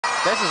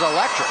This is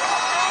electric.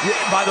 Yeah,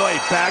 by the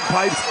way,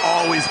 bagpipes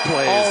always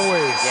plays.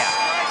 Always. Yeah.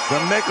 The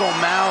Mick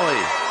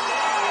O'Malley.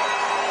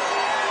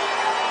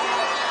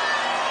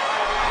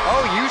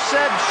 Oh, you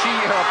said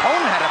her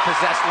opponent had a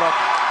possessed look.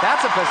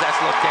 That's a possessed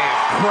look, Dave.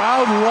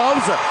 Crowd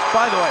loves her.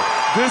 By the way,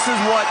 this is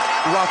what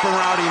Rough and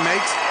Rowdy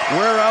makes.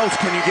 Where else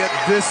can you get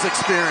this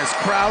experience?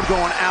 Crowd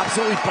going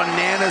absolutely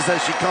bananas as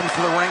she comes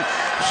to the ring.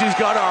 She's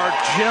got our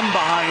gym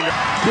behind her.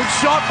 Good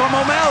shot from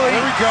O'Malley.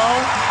 There we go.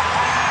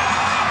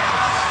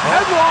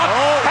 Headlock.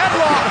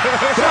 Headlock.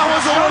 That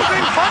was a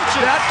Jumping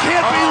punches. That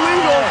can't be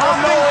legal.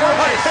 Jumping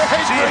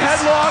punches. She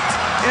headlocked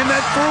and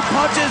then threw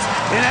punches,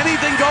 and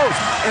anything goes.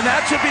 And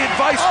that should be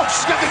advice. Oh,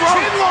 she's got the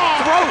chin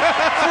lock.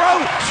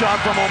 Throat.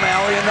 Shot from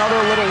O'Malley. Another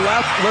little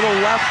left,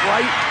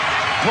 right.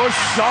 Push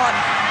shot.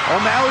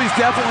 O'Malley's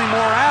definitely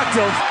more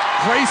active.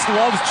 Grace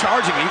loves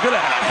charging. You could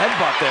have had a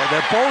headbutt there.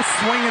 They're both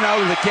swinging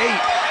out of the gate.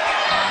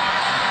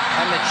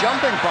 And the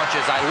jumping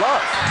punches, I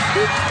love.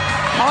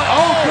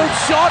 Oh, good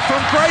shot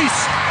from Grace.